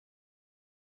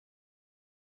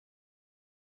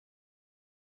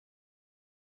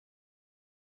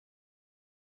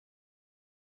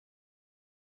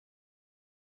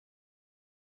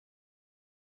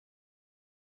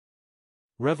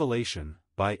Revelation,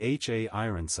 by H. A.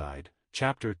 Ironside,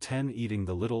 Chapter 10. Eating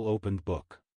the Little Opened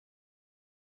Book.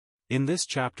 In this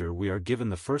chapter we are given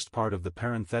the first part of the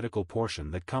parenthetical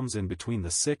portion that comes in between the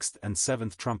sixth and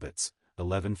seventh trumpets,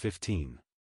 11:15.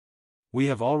 We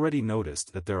have already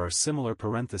noticed that there are similar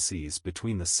parentheses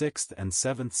between the sixth and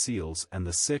seventh seals and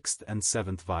the sixth and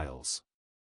seventh vials.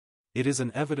 It is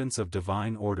an evidence of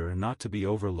divine order not to be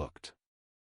overlooked.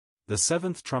 The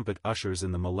seventh trumpet ushers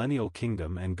in the millennial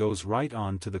kingdom and goes right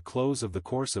on to the close of the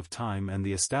course of time and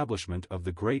the establishment of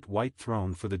the great white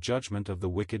throne for the judgment of the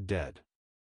wicked dead.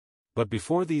 But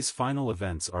before these final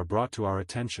events are brought to our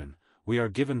attention, we are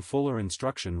given fuller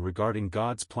instruction regarding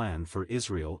God's plan for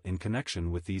Israel in connection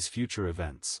with these future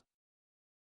events.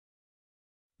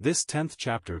 This 10th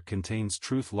chapter contains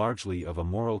truth largely of a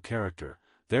moral character,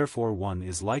 therefore one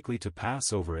is likely to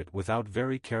pass over it without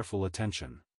very careful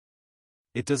attention.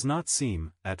 It does not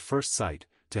seem, at first sight,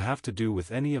 to have to do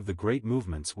with any of the great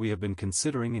movements we have been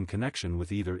considering in connection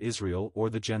with either Israel or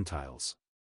the Gentiles.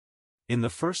 In the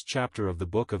first chapter of the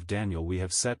book of Daniel we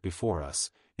have set before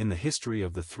us, in the history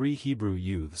of the 3 Hebrew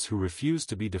youths who refused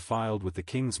to be defiled with the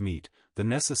king's meat, the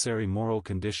necessary moral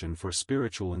condition for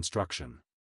spiritual instruction.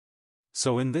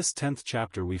 So in this 10th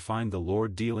chapter we find the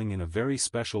Lord dealing in a very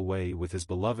special way with his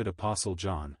beloved apostle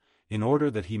John, in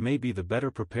order that he may be the better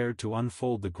prepared to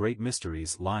unfold the great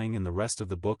mysteries lying in the rest of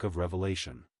the book of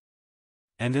Revelation.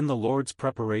 And in the Lord's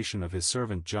preparation of his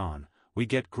servant John, we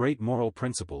get great moral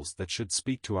principles that should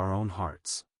speak to our own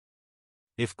hearts.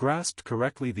 If grasped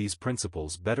correctly, these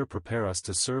principles better prepare us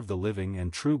to serve the living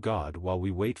and true God while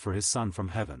we wait for his Son from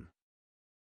heaven.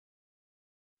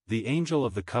 The Angel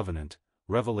of the Covenant,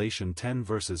 Revelation 10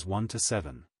 verses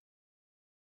 1-7.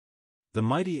 The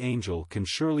mighty angel can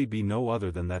surely be no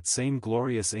other than that same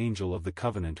glorious angel of the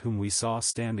covenant whom we saw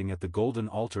standing at the golden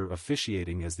altar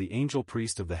officiating as the angel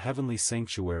priest of the heavenly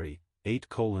sanctuary,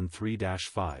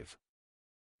 8:3-5.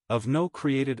 Of no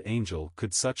created angel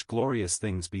could such glorious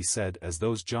things be said as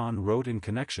those John wrote in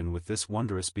connection with this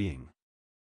wondrous being.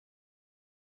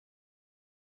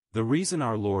 The reason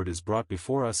our Lord is brought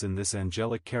before us in this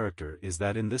angelic character is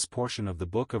that in this portion of the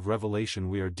book of Revelation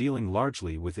we are dealing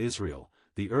largely with Israel,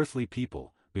 the earthly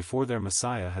people, before their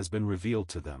Messiah has been revealed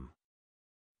to them.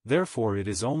 Therefore it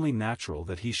is only natural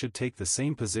that he should take the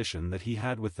same position that he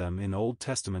had with them in Old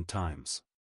Testament times.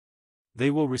 They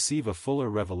will receive a fuller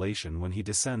revelation when he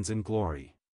descends in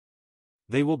glory.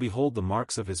 They will behold the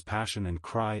marks of his passion and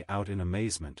cry out in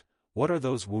amazement, "What are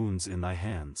those wounds in thy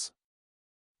hands?"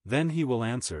 Then he will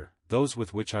answer, "Those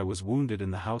with which I was wounded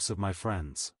in the house of my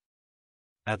friends."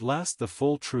 At last the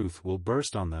full truth will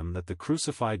burst on them that the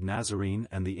crucified Nazarene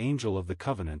and the angel of the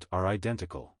covenant are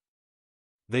identical.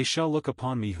 They shall look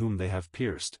upon me whom they have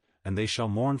pierced, and they shall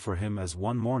mourn for him as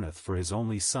one mourneth for his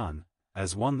only son,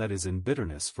 as one that is in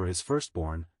bitterness for his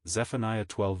firstborn, Zephaniah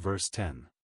 12 verse 10.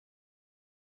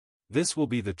 This will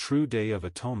be the true day of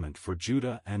atonement for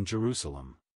Judah and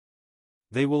Jerusalem.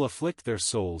 They will afflict their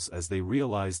souls as they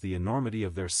realize the enormity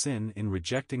of their sin in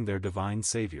rejecting their divine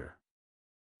Savior.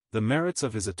 The merits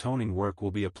of his atoning work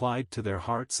will be applied to their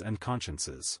hearts and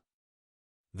consciences.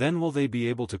 Then will they be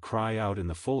able to cry out in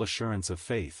the full assurance of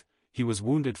faith, "He was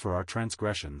wounded for our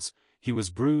transgressions, he was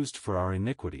bruised for our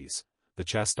iniquities, the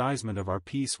chastisement of our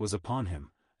peace was upon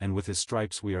him, and with his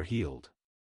stripes we are healed."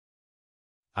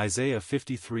 Isaiah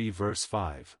 53 verse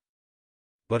 5.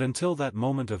 But until that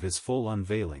moment of his full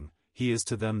unveiling, he is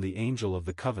to them the angel of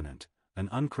the covenant, an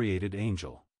uncreated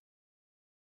angel.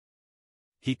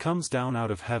 He comes down out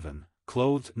of heaven,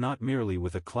 clothed not merely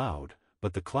with a cloud,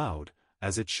 but the cloud,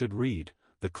 as it should read,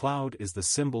 the cloud is the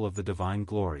symbol of the divine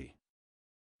glory.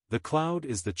 The cloud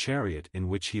is the chariot in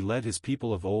which he led his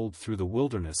people of old through the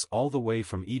wilderness all the way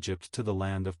from Egypt to the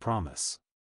land of promise.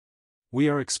 We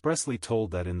are expressly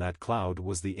told that in that cloud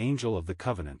was the angel of the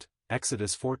covenant,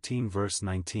 Exodus 14 verse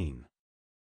 19.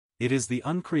 It is the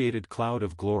uncreated cloud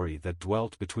of glory that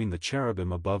dwelt between the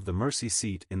cherubim above the mercy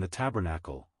seat in the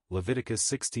tabernacle, Leviticus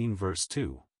 16 verse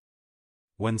 2.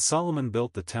 When Solomon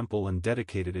built the temple and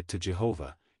dedicated it to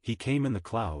Jehovah, he came in the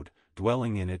cloud,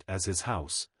 dwelling in it as his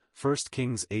house, 1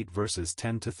 Kings 8 verses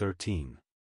 10-13.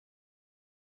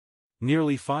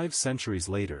 Nearly 5 centuries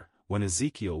later, when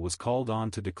Ezekiel was called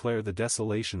on to declare the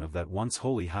desolation of that once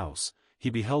holy house, he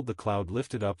beheld the cloud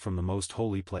lifted up from the most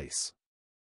holy place.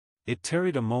 It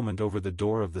tarried a moment over the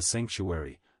door of the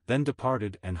sanctuary, then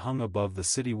departed and hung above the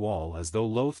city wall as though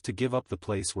loath to give up the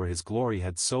place where his glory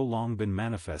had so long been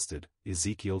manifested,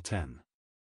 Ezekiel 10.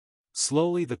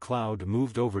 Slowly the cloud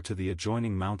moved over to the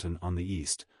adjoining mountain on the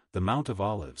east, the Mount of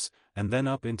Olives, and then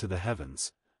up into the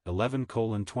heavens,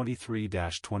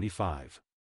 11:23-25.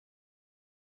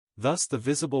 Thus the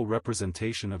visible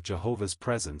representation of Jehovah's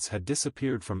presence had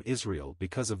disappeared from Israel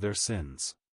because of their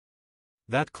sins.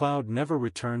 That cloud never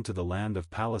returned to the land of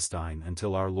Palestine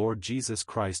until our Lord Jesus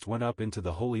Christ went up into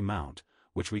the Holy Mount,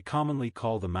 which we commonly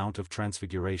call the Mount of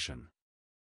Transfiguration.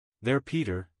 There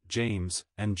Peter, James,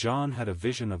 and John had a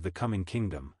vision of the coming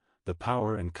kingdom, the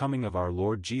power and coming of our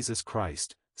Lord Jesus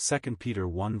Christ, 2 Peter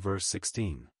 1 verse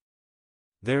 16.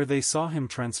 There they saw him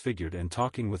transfigured and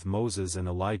talking with Moses and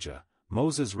Elijah,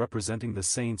 Moses representing the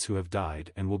saints who have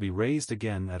died and will be raised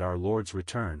again at our Lord's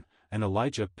return, and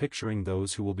Elijah picturing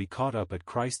those who will be caught up at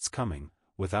Christ's coming,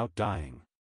 without dying.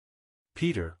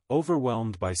 Peter,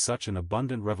 overwhelmed by such an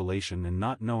abundant revelation and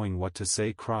not knowing what to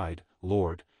say, cried,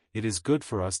 "Lord, it is good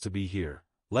for us to be here.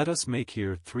 Let us make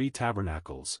here 3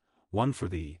 tabernacles, one for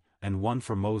thee, and one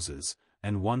for Moses,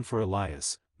 and one for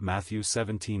Elias." Matthew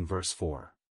 17 verse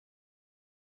 4.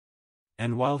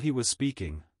 And while he was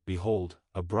speaking, behold,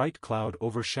 a bright cloud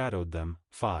overshadowed them.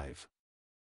 5.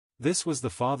 This was the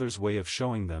Father's way of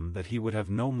showing them that he would have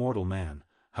no mortal man,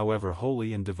 however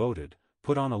holy and devoted,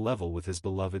 put on a level with his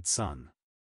beloved Son.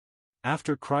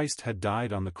 After Christ had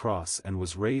died on the cross and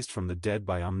was raised from the dead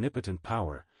by omnipotent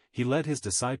power, he led his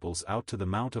disciples out to the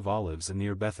Mount of Olives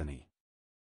near Bethany.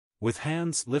 With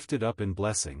hands lifted up in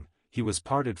blessing, he was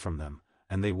parted from them,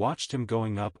 and they watched him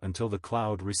going up until the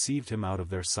cloud received him out of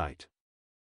their sight.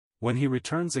 When he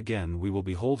returns again we will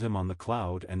behold him on the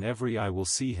cloud and every eye will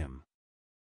see him.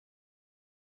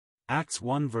 Acts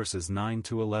 1 verses 9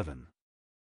 to 11.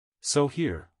 So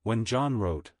here, when John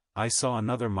wrote, "I saw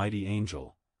another mighty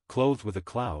angel, clothed with a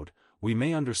cloud," we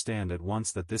may understand at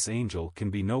once that this angel can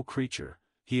be no creature,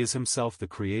 he is himself the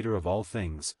creator of all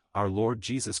things, our Lord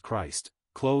Jesus Christ,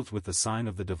 clothed with the sign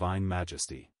of the divine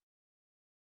majesty.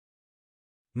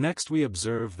 Next we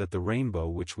observe that the rainbow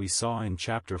which we saw in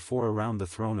chapter 4 around the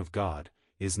throne of God,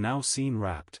 is now seen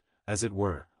wrapped, as it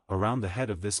were, around the head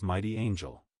of this mighty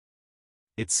angel.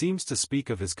 It seems to speak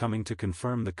of his coming to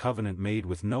confirm the covenant made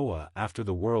with Noah after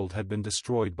the world had been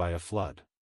destroyed by a flood.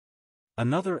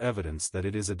 Another evidence that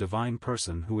it is a divine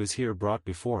person who is here brought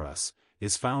before us,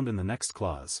 is found in the next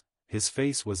clause, "His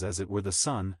face was as it were the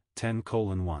sun,"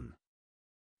 10:1.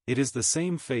 It is the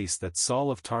same face that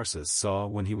Saul of Tarsus saw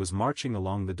when he was marching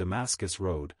along the Damascus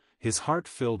road, his heart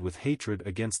filled with hatred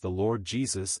against the Lord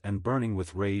Jesus and burning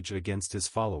with rage against his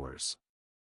followers.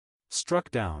 Struck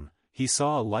down, he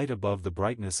saw a light above the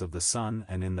brightness of the sun,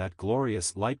 and in that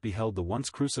glorious light beheld the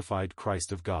once crucified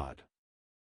Christ of God.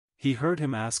 He heard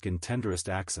him ask in tenderest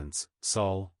accents,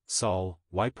 "Saul, Saul,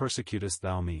 why persecutest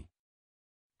thou me?"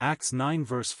 Acts 9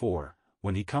 verse 4,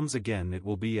 when he comes again it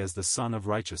will be as the Son of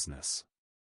Righteousness.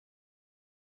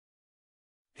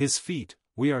 His feet,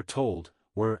 we are told,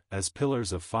 were as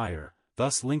pillars of fire,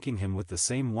 thus linking him with the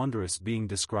same wondrous being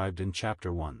described in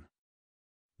chapter 1.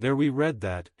 There we read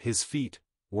that his feet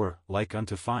were like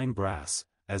unto fine brass,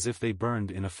 as if they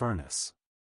burned in a furnace.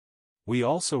 We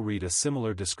also read a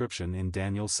similar description in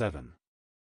Daniel 7.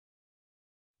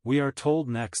 We are told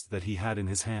next that he had in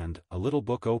his hand a little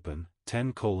book open,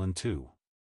 10:2.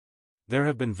 There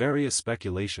have been various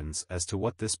speculations as to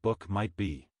what this book might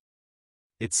be.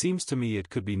 It seems to me it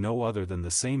could be no other than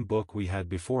the same book we had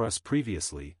before us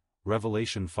previously,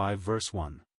 Revelation 5 verse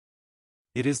 1.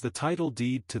 It is the title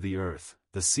deed to the earth,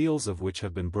 the seals of which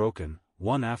have been broken,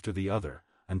 one after the other,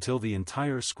 until the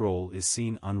entire scroll is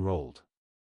seen unrolled.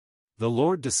 The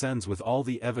Lord descends with all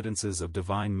the evidences of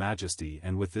divine majesty,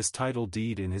 and with this title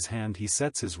deed in his hand he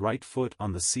sets his right foot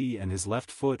on the sea and his left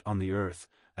foot on the earth,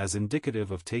 as indicative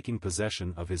of taking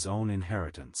possession of his own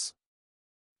inheritance.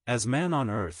 As man on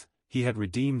earth, he had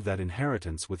redeemed that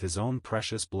inheritance with his own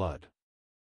precious blood.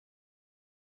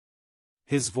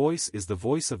 His voice is the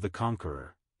voice of the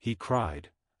conqueror, he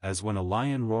cried, as when a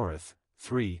lion roareth.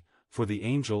 3. For the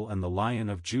angel and the Lion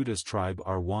of Judah's tribe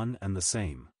are one and the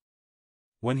same.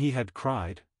 When he had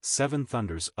cried, 7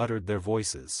 thunders uttered their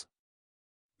voices.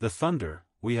 The thunder,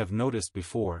 we have noticed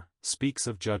before, speaks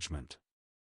of judgment.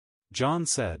 John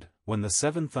said, "When the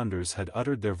 7 thunders had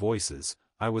uttered their voices,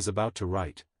 I was about to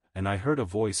write, and I heard a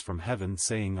voice from heaven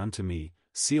saying unto me,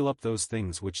 Seal up those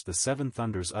things which the 7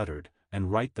 thunders uttered,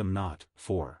 and write them not."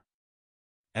 4.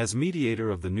 As mediator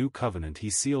of the new covenant he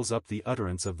seals up the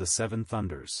utterance of the 7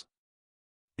 thunders.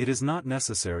 It is not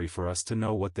necessary for us to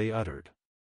know what they uttered.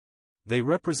 They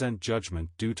represent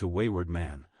judgment due to wayward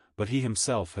man, but he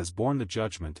himself has borne the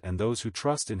judgment, and those who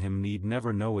trust in him need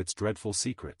never know its dreadful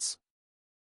secrets.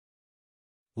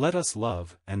 Let us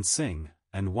love, and sing,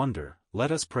 and wonder,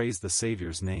 let us praise the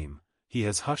Saviour's name. He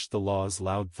has hushed the law's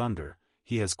loud thunder,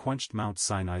 he has quenched Mount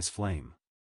Sinai's flame.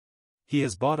 He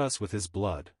has bought us with his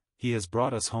blood, he has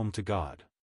brought us home to God.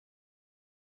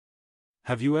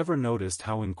 Have you ever noticed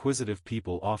how inquisitive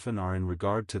people often are in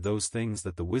regard to those things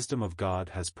that the wisdom of God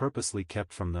has purposely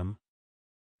kept from them?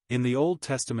 In the Old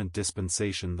Testament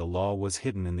dispensation the law was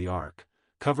hidden in the ark,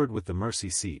 covered with the mercy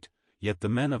seat, yet the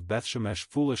men of Bethshemesh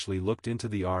foolishly looked into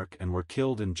the ark and were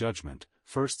killed in judgment.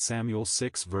 1 Samuel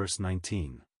 6 verse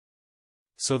 19.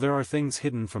 So there are things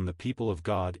hidden from the people of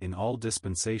God in all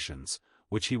dispensations,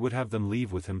 which he would have them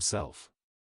leave with himself.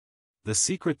 The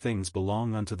secret things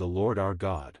belong unto the Lord our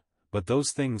God, but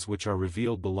those things which are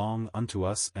revealed belong unto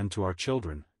us and to our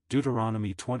children.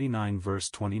 Deuteronomy 29 verse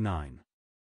 29.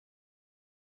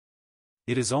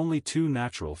 It is only too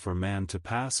natural for man to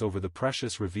pass over the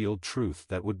precious revealed truth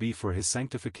that would be for his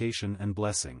sanctification and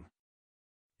blessing.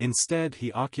 Instead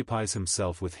he occupies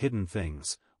himself with hidden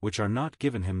things, which are not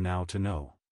given him now to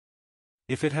know.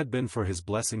 If it had been for his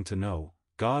blessing to know,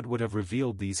 God would have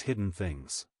revealed these hidden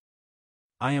things.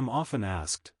 I am often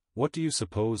asked, what do you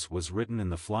suppose was written in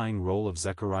the flying roll of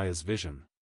Zechariah's vision?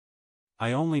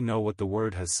 I only know what the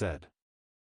Word has said.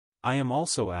 I am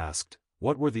also asked,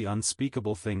 what were the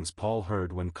unspeakable things Paul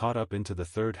heard when caught up into the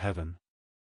third heaven?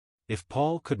 If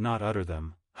Paul could not utter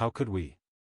them, how could we?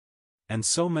 And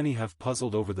so many have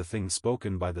puzzled over the things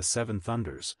spoken by the seven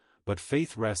thunders, but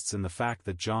faith rests in the fact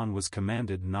that John was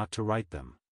commanded not to write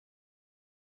them.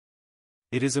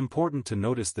 It is important to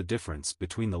notice the difference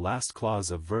between the last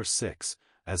clause of verse 6,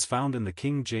 as found in the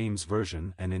King James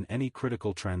Version and in any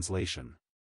critical translation.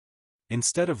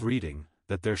 Instead of reading,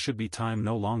 that there should be time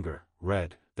no longer,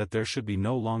 read, that there should be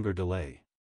no longer delay.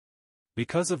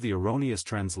 Because of the erroneous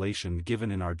translation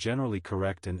given in our generally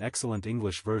correct and excellent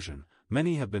English version,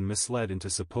 many have been misled into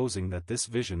supposing that this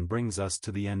vision brings us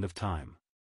to the end of time.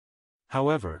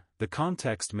 However, the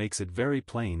context makes it very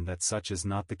plain that such is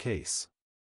not the case.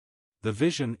 The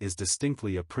vision is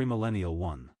distinctly a premillennial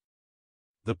one.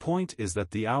 The point is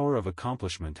that the hour of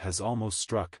accomplishment has almost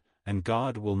struck, and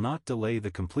God will not delay the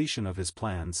completion of his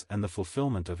plans and the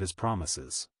fulfillment of his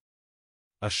promises.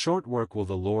 A short work will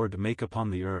the Lord make upon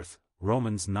the earth,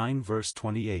 Romans 9 verse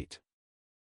 28.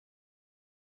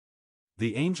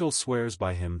 The angel swears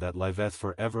by him that liveth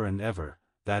for ever and ever,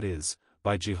 that is,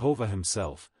 by Jehovah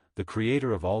himself, the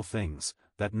Creator of all things,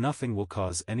 that nothing will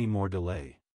cause any more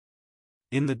delay.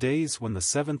 In the days when the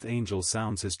seventh angel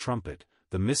sounds his trumpet,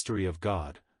 the mystery of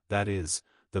God, that is,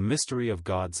 the mystery of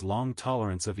God's long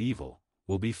tolerance of evil,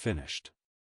 will be finished.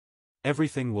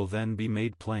 Everything will then be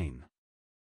made plain.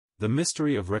 The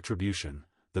mystery of retribution,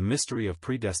 the mystery of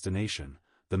predestination,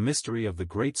 the mystery of the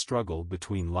great struggle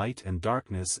between light and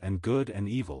darkness and good and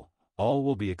evil, all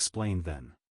will be explained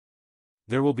then.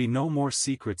 There will be no more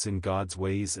secrets in God's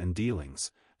ways and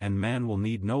dealings, and man will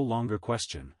need no longer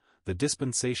question. The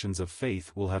dispensations of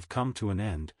faith will have come to an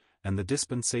end, and the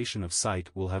dispensation of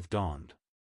sight will have dawned.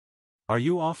 Are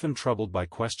you often troubled by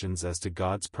questions as to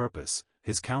God's purpose,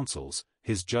 his counsels,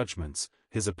 his judgments,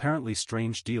 his apparently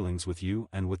strange dealings with you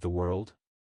and with the world?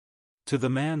 To the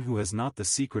man who has not the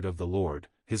secret of the Lord,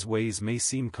 his ways may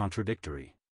seem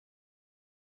contradictory.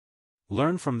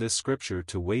 Learn from this scripture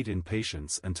to wait in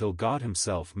patience until God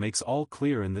himself makes all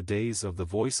clear in the days of the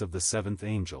voice of the seventh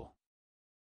angel.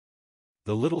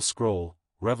 The little scroll,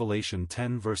 Revelation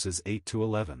 10 verses 8 to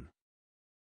 11.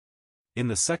 In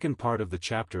the second part of the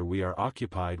chapter we are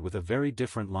occupied with a very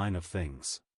different line of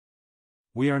things.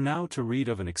 We are now to read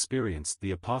of an experience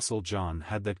the Apostle John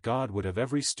had that God would have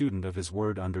every student of his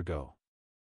word undergo.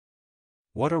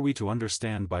 What are we to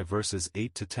understand by verses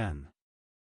 8 to 10?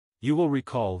 You will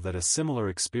recall that a similar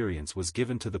experience was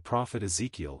given to the prophet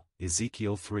Ezekiel,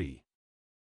 Ezekiel 3.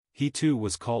 He too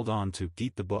was called on to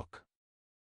eat the book.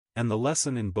 And the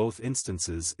lesson in both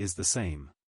instances is the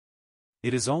same.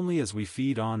 It is only as we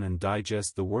feed on and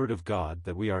digest the Word of God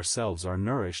that we ourselves are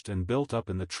nourished and built up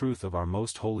in the truth of our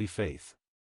most holy faith.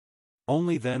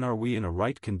 Only then are we in a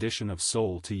right condition of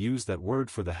soul to use that Word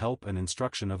for the help and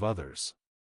instruction of others.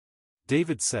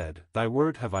 David said, "Thy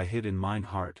word have I hid in mine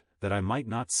heart, that I might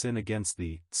not sin against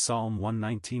thee." Psalm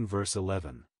 119 verse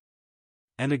 11.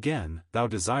 And again, "Thou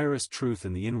desirest truth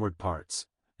in the inward parts,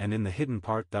 and in the hidden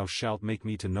part thou shalt make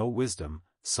me to know wisdom."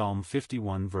 Psalm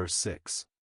 51 verse 6.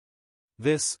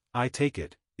 This, I take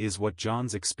it, is what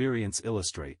John's experience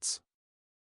illustrates.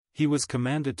 He was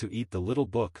commanded to eat the little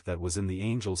book that was in the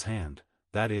angel's hand,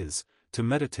 that is, to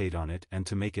meditate on it and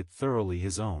to make it thoroughly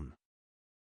his own.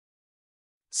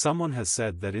 Someone has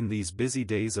said that in these busy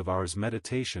days of ours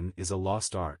meditation is a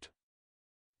lost art.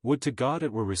 Would to God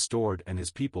it were restored and his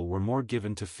people were more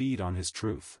given to feed on his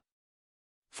truth.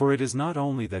 For it is not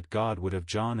only that God would have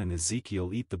John and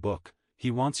Ezekiel eat the book, he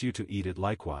wants you to eat it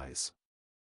likewise.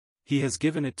 He has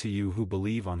given it to you who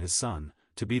believe on his Son,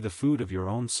 to be the food of your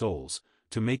own souls,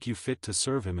 to make you fit to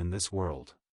serve him in this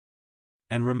world.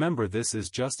 And remember, this is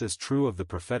just as true of the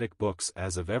prophetic books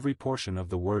as of every portion of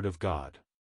the Word of God.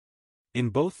 In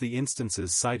both the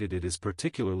instances cited, it is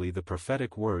particularly the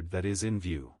prophetic word that is in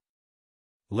view.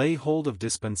 Lay hold of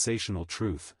dispensational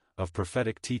truth, of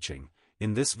prophetic teaching,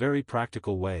 in this very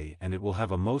practical way, and it will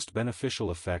have a most beneficial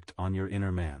effect on your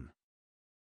inner man.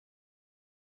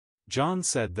 John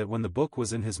said that when the book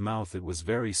was in his mouth it was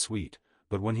very sweet,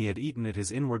 but when he had eaten it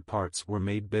his inward parts were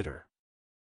made bitter.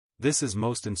 This is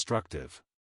most instructive.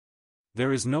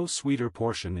 There is no sweeter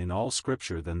portion in all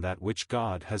Scripture than that which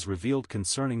God has revealed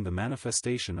concerning the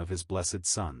manifestation of His blessed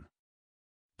Son.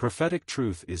 Prophetic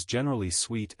truth is generally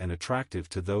sweet and attractive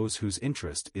to those whose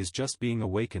interest is just being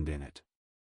awakened in it.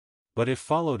 But if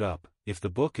followed up, if the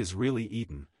book is really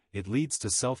eaten, it leads to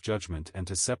self-judgment and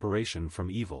to separation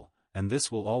from evil, and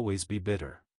this will always be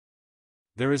bitter.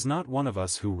 There is not one of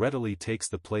us who readily takes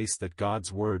the place that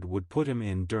God's word would put him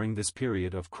in during this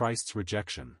period of Christ's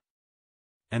rejection.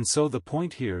 And so the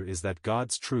point here is that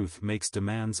God's truth makes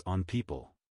demands on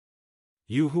people.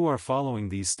 You who are following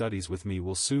these studies with me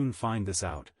will soon find this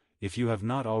out, if you have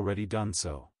not already done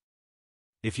so.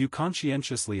 If you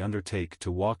conscientiously undertake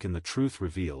to walk in the truth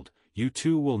revealed, you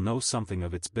too will know something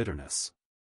of its bitterness.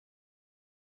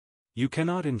 You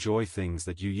cannot enjoy things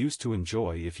that you used to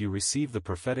enjoy if you receive the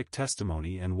prophetic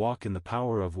testimony and walk in the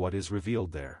power of what is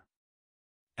revealed there.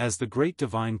 As the great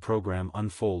divine program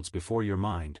unfolds before your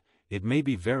mind, it may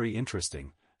be very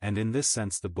interesting, and in this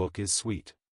sense the book is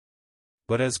sweet.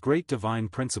 But as great divine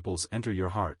principles enter your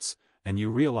hearts, and you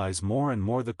realize more and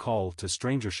more the call to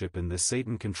strangership in this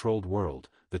Satan-controlled world,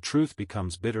 the truth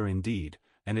becomes bitter indeed,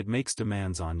 and it makes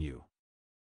demands on you.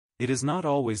 It is not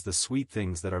always the sweet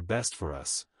things that are best for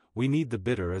us. We need the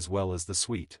bitter as well as the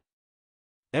sweet.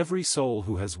 Every soul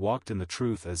who has walked in the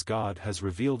truth as God has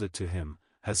revealed it to him,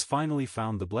 has finally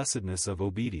found the blessedness of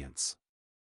obedience.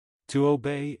 To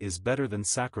obey is better than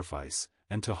sacrifice,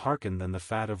 and to hearken than the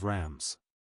fat of rams.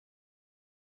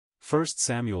 1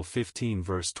 Samuel 15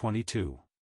 verse 22.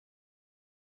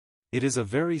 It is a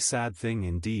very sad thing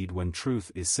indeed when truth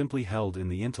is simply held in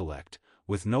the intellect,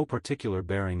 with no particular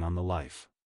bearing on the life.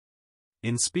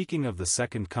 In speaking of the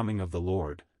second coming of the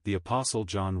Lord, the Apostle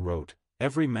John wrote,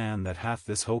 "Every man that hath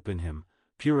this hope in him,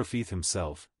 purifieth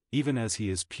himself, even as he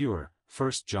is pure."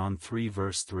 1 John 3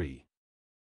 verse 3.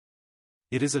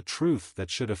 It is a truth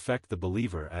that should affect the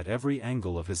believer at every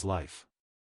angle of his life.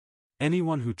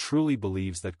 Anyone who truly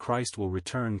believes that Christ will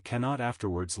return cannot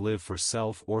afterwards live for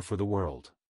self or for the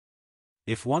world.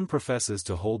 If one professes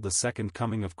to hold the second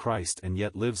coming of Christ and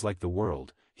yet lives like the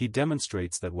world, he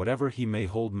demonstrates that whatever he may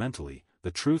hold mentally, the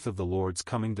truth of the Lord's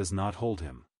coming does not hold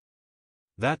him.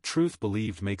 That truth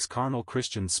believed makes carnal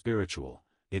Christians spiritual,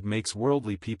 it makes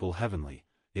worldly people heavenly,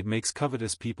 it makes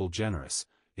covetous people generous,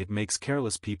 it makes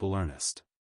careless people earnest.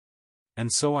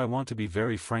 And so I want to be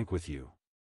very frank with you.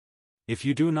 If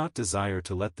you do not desire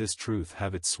to let this truth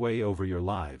have its sway over your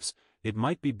lives, it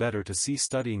might be better to cease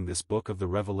studying this book of the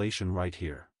Revelation right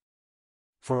here.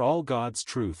 For all God's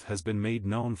truth has been made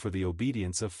known for the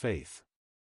obedience of faith.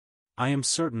 I am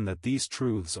certain that these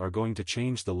truths are going to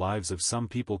change the lives of some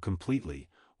people completely,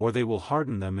 or they will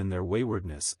harden them in their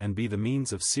waywardness and be the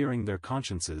means of searing their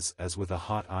consciences as with a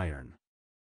hot iron.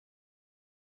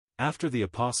 After the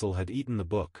apostle had eaten the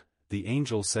book, the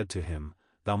angel said to him,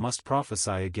 "Thou must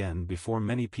prophesy again before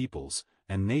many peoples,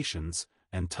 and nations,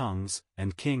 and tongues,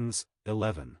 and kings."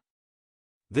 11.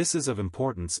 This is of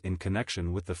importance in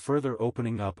connection with the further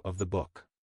opening up of the book.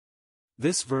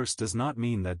 This verse does not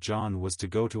mean that John was to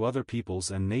go to other peoples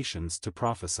and nations to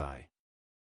prophesy.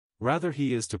 Rather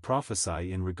he is to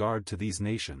prophesy in regard to these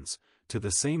nations, to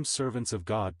the same servants of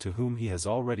God to whom he has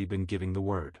already been giving the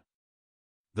word.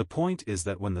 The point is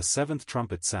that when the seventh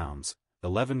trumpet sounds,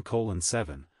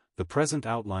 11:7, the present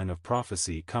outline of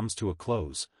prophecy comes to a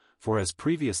close, for as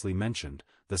previously mentioned,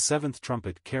 the seventh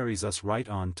trumpet carries us right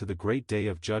on to the great day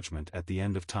of judgment at the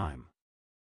end of time.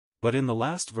 But in the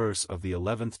last verse of the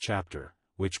 11th chapter,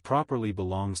 which properly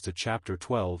belongs to chapter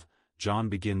 12, John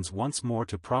begins once more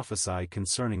to prophesy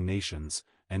concerning nations,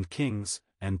 and kings,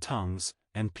 and tongues,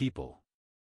 and people.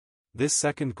 This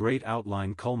second great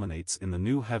outline culminates in the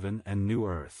new heaven and new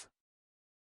earth.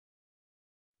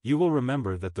 You will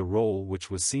remember that the roll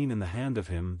which was seen in the hand of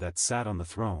him that sat on the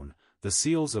throne, the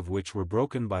seals of which were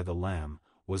broken by the Lamb,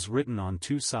 was written on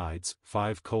two sides,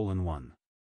 5:1.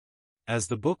 As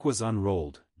the book was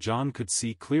unrolled, John could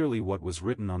see clearly what was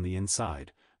written on the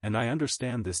inside, and I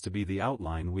understand this to be the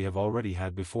outline we have already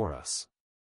had before us.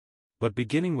 But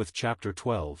beginning with chapter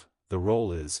 12, the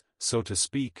roll is, so to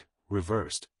speak,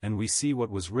 reversed, and we see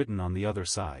what was written on the other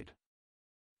side.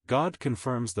 God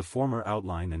confirms the former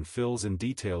outline and fills in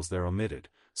details there omitted,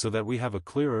 so that we have a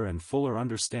clearer and fuller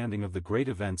understanding of the great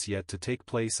events yet to take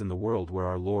place in the world where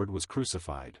our Lord was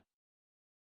crucified.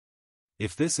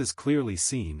 If this is clearly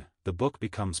seen, the book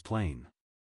becomes plain.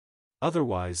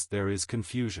 Otherwise there is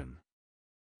confusion.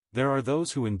 There are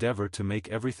those who endeavor to make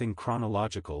everything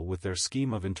chronological with their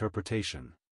scheme of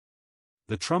interpretation.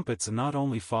 The trumpets not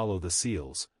only follow the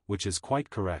seals, which is quite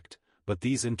correct, but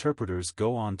these interpreters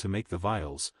go on to make the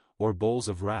vials, or bowls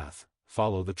of wrath,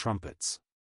 follow the trumpets.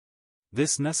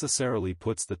 This necessarily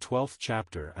puts the 12th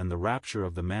chapter and the rapture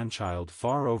of the man-child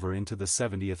far over into the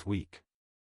 70th week.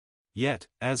 Yet,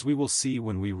 as we will see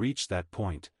when we reach that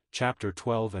point, chapter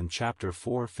 12 and chapter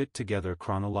 4 fit together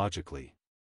chronologically.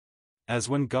 As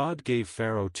when God gave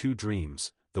Pharaoh 2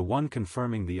 dreams, the one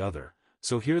confirming the other,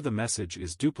 so here the message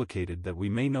is duplicated that we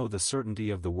may know the certainty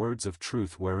of the words of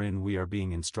truth wherein we are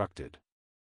being instructed.